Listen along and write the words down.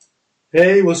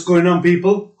Hey, what's going on,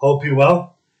 people? Hope you're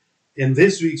well. In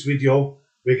this week's video,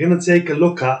 we're going to take a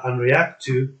look at and react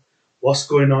to what's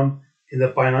going on in the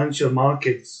financial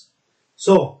markets.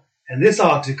 So, in this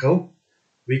article,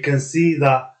 we can see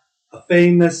that a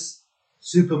famous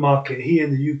supermarket here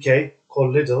in the UK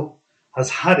called Lidl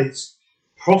has had its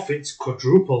profits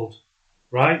quadrupled,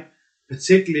 right?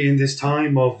 Particularly in this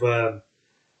time of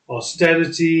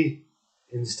austerity,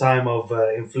 in this time of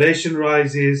inflation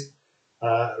rises,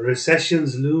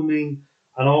 recessions looming,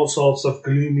 and all sorts of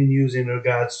gloomy news in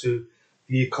regards to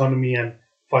the economy and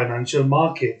financial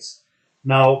markets.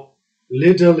 Now,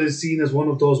 Lidl is seen as one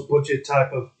of those budget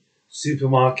type of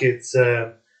supermarkets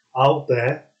out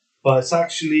there, but it's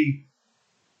actually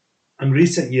in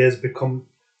recent years become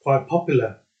quite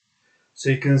popular. So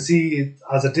you can see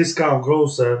as a discount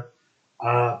grocer,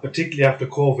 particularly after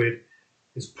COVID,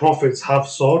 its profits have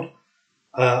soared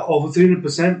over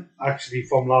 300% actually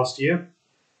from last year.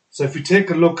 So if we take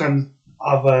a look and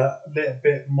have a little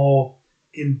bit more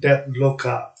in-depth look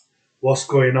at what's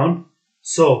going on.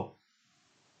 So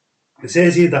it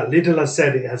says here that Lidl has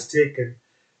said it has taken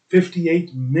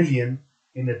 58 million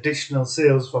in additional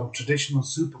sales from traditional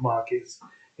supermarkets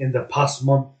in the past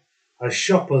month as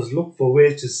shoppers look for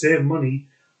ways to save money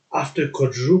after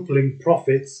quadrupling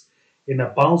profits in a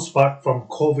bounce back from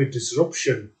COVID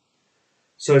disruption.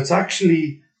 So it's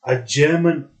actually a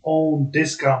German-owned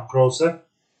discount grocer,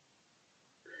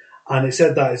 and it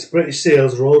said that its British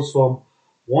sales rose from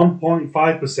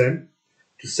 1.5%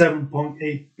 to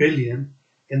 7.8 billion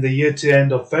in the year to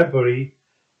end of February,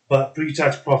 but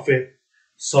pre-tax profit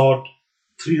soared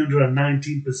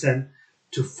 319%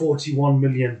 to 41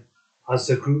 million as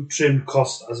the group trimmed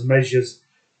costs as measures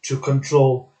to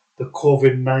control the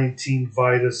COVID-19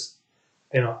 virus,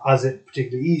 as it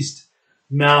particularly eased.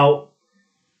 Now,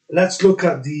 let's look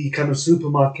at the kind of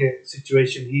supermarket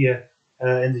situation here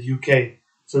in the UK.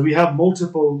 So we have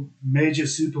multiple major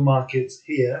supermarkets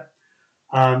here,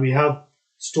 and we have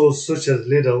stores such as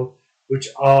Lidl, which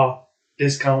are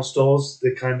discount stores.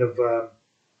 They're kind of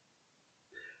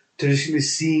traditionally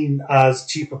seen as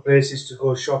cheaper places to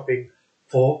go shopping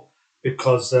for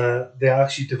because they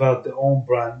actually develop their own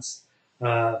brands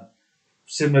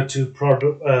similar to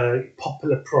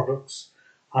popular products.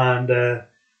 And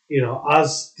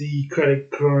as the credit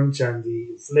crunch and the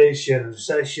inflation and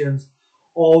recessions,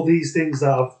 all these things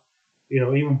that have,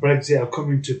 even Brexit have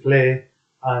come into play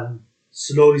and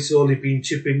slowly been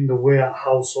chipping away at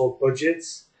household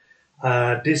budgets.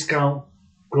 Discount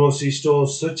grocery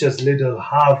stores such as Lidl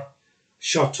have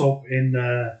shot up in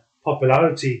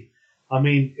popularity. I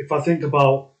mean, if I think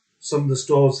about some of the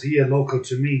stores here local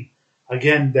to me,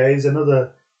 again, there is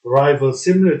another rival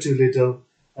similar to Lidl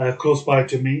close by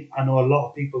to me. I know a lot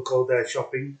of people go there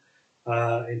shopping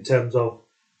in terms of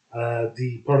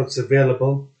the products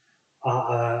available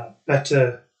are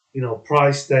better,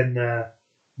 price than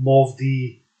more of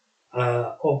the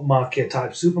upmarket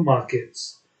type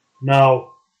supermarkets.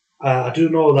 Now, I do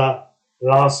know that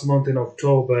last month in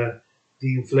October,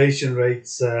 the inflation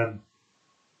rates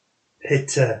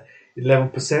hit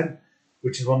 11%,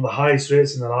 which is one of the highest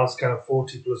rates in the last kind of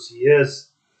 40 plus years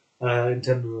in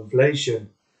terms of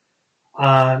inflation.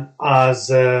 And as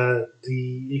the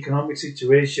economic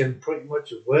situation pretty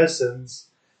much worsens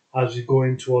as we go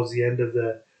in towards the end of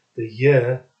the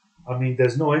year, I mean,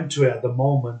 there's no end to it at the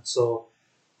moment, so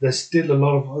there's still a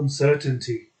lot of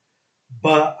uncertainty.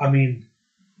 But, I mean,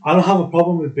 I don't have a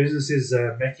problem with businesses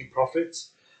making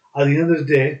profits. At the end of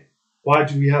the day, why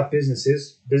do we have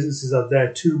businesses? Businesses are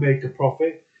there to make a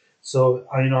profit. So,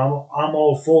 I'm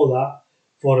all for that,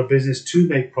 for a business to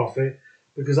make profit,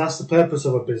 because that's the purpose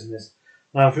of a business.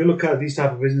 Now, if you look at these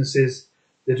type of businesses,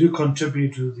 they do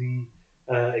contribute to the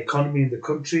economy in the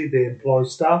country. They employ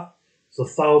staff. So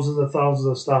thousands and thousands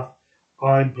of staff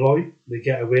are employed. They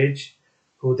get a wage,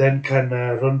 who then can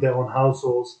run their own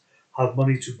households, have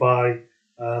money to buy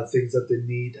things that they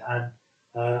need, and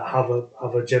have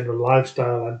a general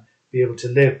lifestyle and be able to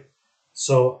live.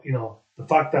 So, the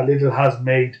fact that Lidl has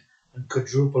made and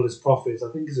quadrupled its profits, I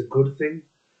think is a good thing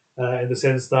in the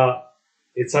sense that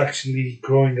it's actually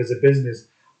growing as a business.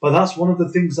 But that's one of the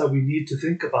things that we need to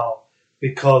think about,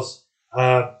 because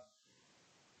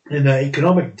in an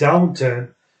economic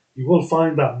downturn, you will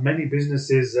find that many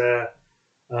businesses,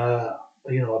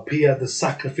 appear at the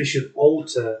sacrificial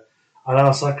altar and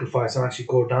are sacrificed and actually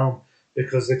go down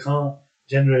because they can't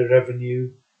generate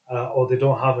revenue or they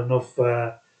don't have enough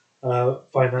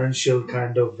financial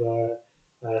kind of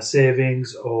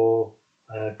savings or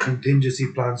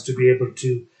contingency plans to be able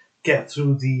to get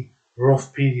through the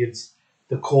rough periods,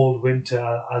 the cold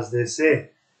winter, as they say.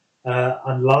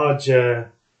 And large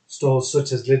stores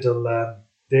such as Lidl,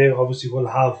 they obviously will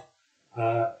have,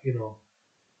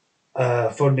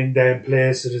 funding there in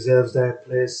place, reserves there in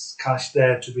place, cash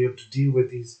there to be able to deal with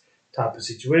these type of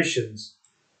situations.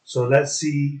 So let's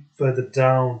see further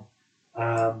down.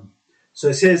 Um, so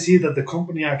it says here that the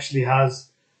company actually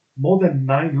has more than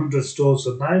 900 stores,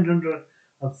 so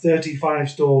 935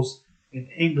 stores in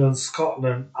England,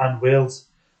 Scotland, and Wales.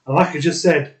 And like I just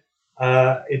said,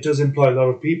 it does employ a lot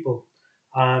of people.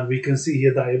 And we can see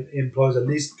here that it employs at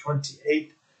least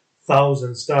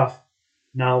 28,000 staff.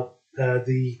 Now,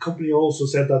 the company also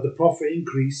said that the profit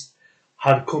increase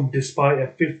had come despite a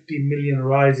 50 million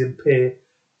rise in pay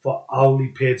for hourly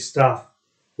paid staff.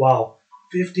 Wow,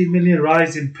 50 million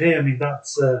rise in pay. I mean,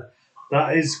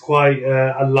 that is quite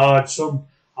a large sum,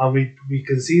 and we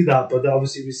can see that. But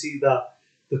obviously, we see that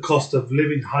the cost of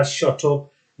living has shot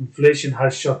up, inflation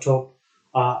has shot up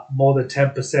more than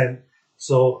 10%.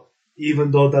 So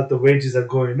even though that the wages are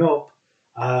going up,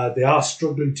 they are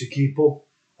struggling to keep up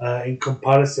in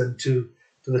comparison to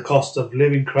the cost of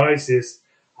living crisis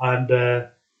and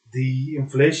the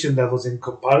inflation levels in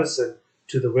comparison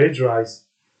to the wage rise.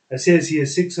 It says here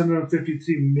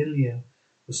 653 million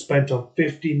was spent on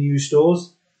 50 new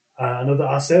stores and other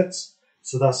assets.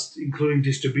 So that's including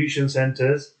distribution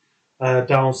centres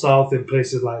down south in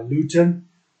places like Luton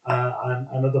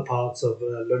and other parts of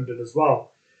London as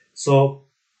well. So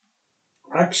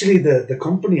actually, the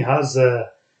company has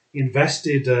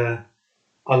invested a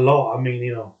lot. I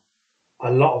mean,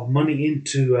 a lot of money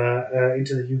into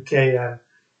the UK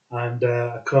and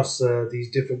across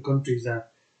these different countries,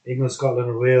 England, Scotland,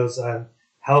 and Wales, and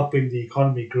helping the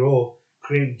economy grow,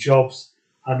 creating jobs,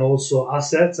 and also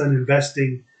assets and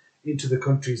investing into the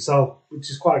country itself,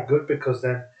 which is quite good because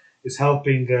then it's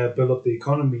helping build up the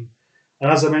economy.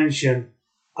 And as I mentioned,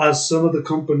 as some of the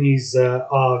companies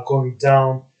are going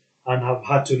down and have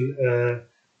had to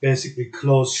basically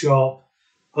close shop,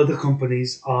 other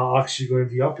companies are actually going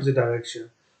the opposite direction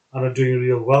and are doing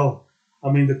real well.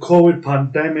 I mean, the COVID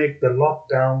pandemic, the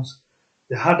lockdowns,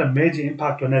 they had a major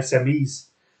impact on SMEs.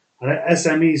 And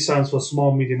SME stands for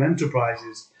small medium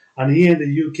enterprises. And here in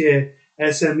the UK,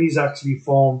 SMEs actually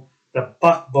form the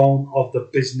backbone of the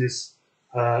business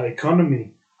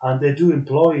economy. And they do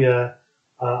employ a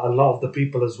lot of the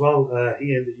people as well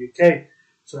here in the UK.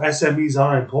 So SMEs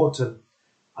are important.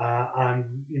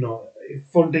 And,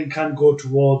 funding can go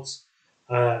towards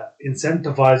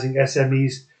incentivizing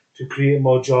SMEs to create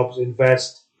more jobs,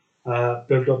 invest,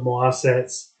 build up more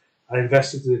assets,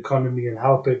 invest into the economy and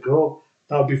help it grow.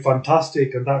 That would be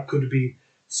fantastic, and that could be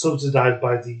subsidized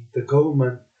by the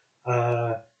government,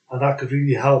 and that could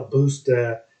really help boost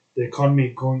the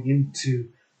economy going into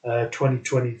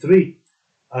 2023.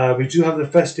 We do have the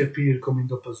festive period coming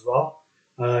up as well.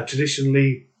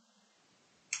 Traditionally,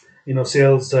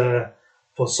 sales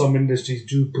for some industries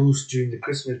do boost during the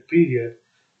Christmas period,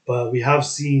 but we have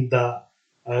seen that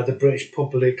the British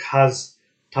public has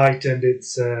tightened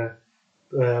its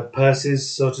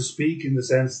purses, so to speak, in the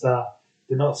sense that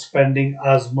they're not spending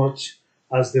as much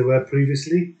as they were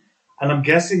previously. And I'm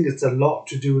guessing it's a lot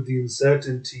to do with the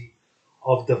uncertainty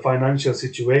of the financial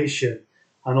situation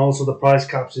and also the price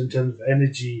caps in terms of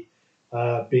energy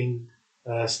being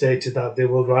stated that they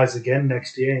will rise again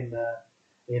next year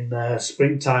in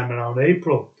springtime around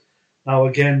April. Now,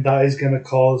 again, that is going to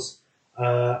cause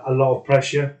a lot of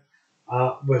pressure.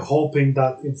 We're hoping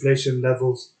that inflation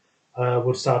levels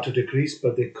will start to decrease,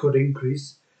 but they could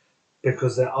increase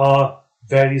because there are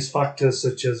various factors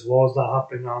such as wars that are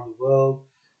happening around the world,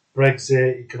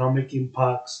 Brexit, economic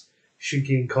impacts,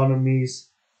 shrinking economies,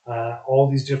 all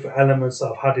these different elements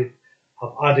that have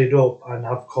added up and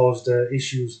have caused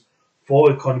issues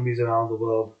for economies around the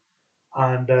world.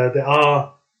 And there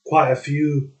are quite a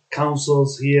few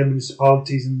councils here,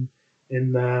 municipalities in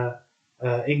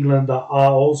England that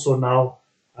are also now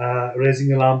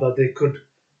raising alarm that they could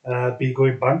be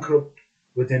going bankrupt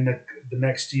within the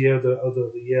next year or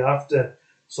the year after.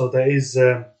 So there is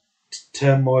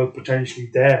turmoil potentially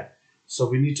there. So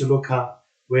we need to look at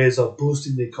ways of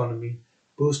boosting the economy,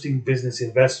 boosting business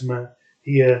investment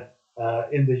here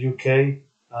in the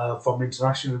UK from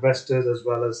international investors as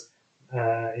well as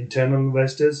internal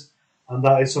investors. And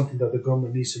that is something that the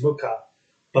government needs to look at.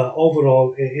 But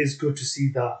overall, it is good to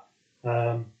see that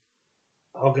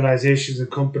organizations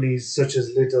and companies such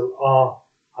as Lidl are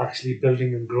actually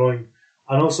building and growing.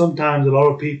 I know sometimes a lot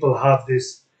of people have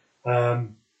this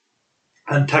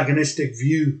antagonistic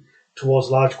view towards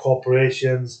large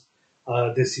corporations.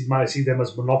 They might see them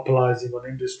as monopolizing on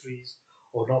industries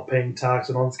or not paying tax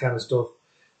and all this kind of stuff.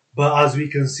 But as we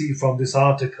can see from this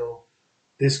article,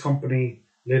 this company,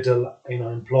 Lidl,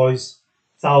 employs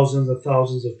thousands and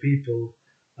thousands of people,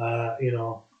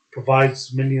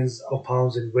 provides millions of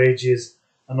pounds in wages,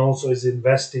 and also is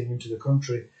investing into the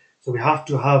country. So we have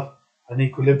to have an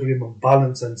equilibrium and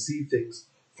balance and see things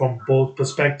from both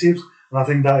perspectives. And I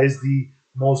think that is the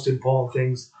most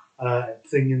important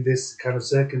thing in this kind of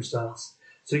circumstance.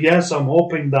 So yes, I'm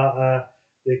hoping that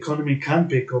the economy can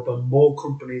pick up and more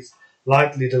companies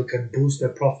like Lidl can boost their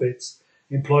profits,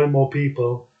 employ more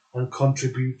people, and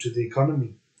contribute to the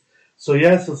economy. So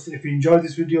yes, if you enjoyed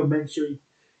this video, make sure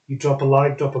you drop a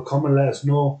like, drop a comment, let us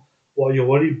know what you're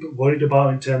worried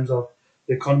about in terms of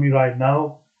the economy right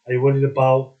now. Are you worried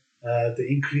about the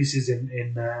increases in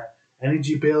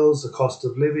energy bills, the cost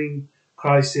of living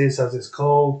crisis, as it's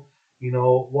called? You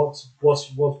know, what's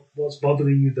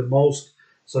bothering you the most?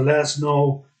 So let us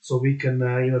know so we can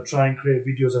try and create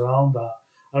videos around that.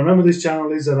 And remember, this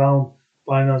channel is around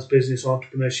finance, business,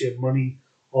 entrepreneurship, money,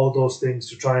 all those things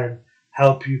to try and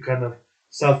help you kind of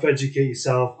self-educate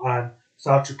yourself and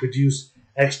start to produce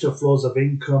extra flows of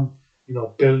income,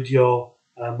 build your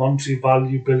monetary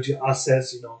value, build your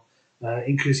assets,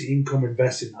 increase your income,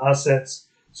 invest in assets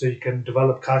so you can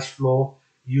develop cash flow,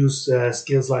 use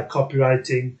skills like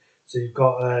copywriting. So you've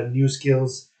got new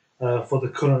skills for the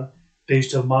current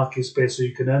digital market space so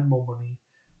you can earn more money,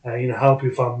 help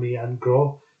your family and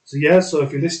grow. So yeah, so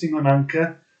if you're listening on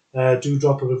Anchor, do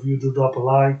drop a review, do drop a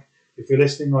like. If you're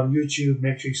listening on YouTube,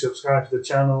 make sure you subscribe to the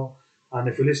channel. And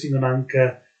if you're listening on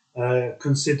Anchor,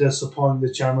 consider supporting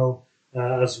the channel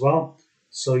as well.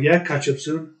 So yeah, catch up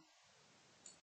soon.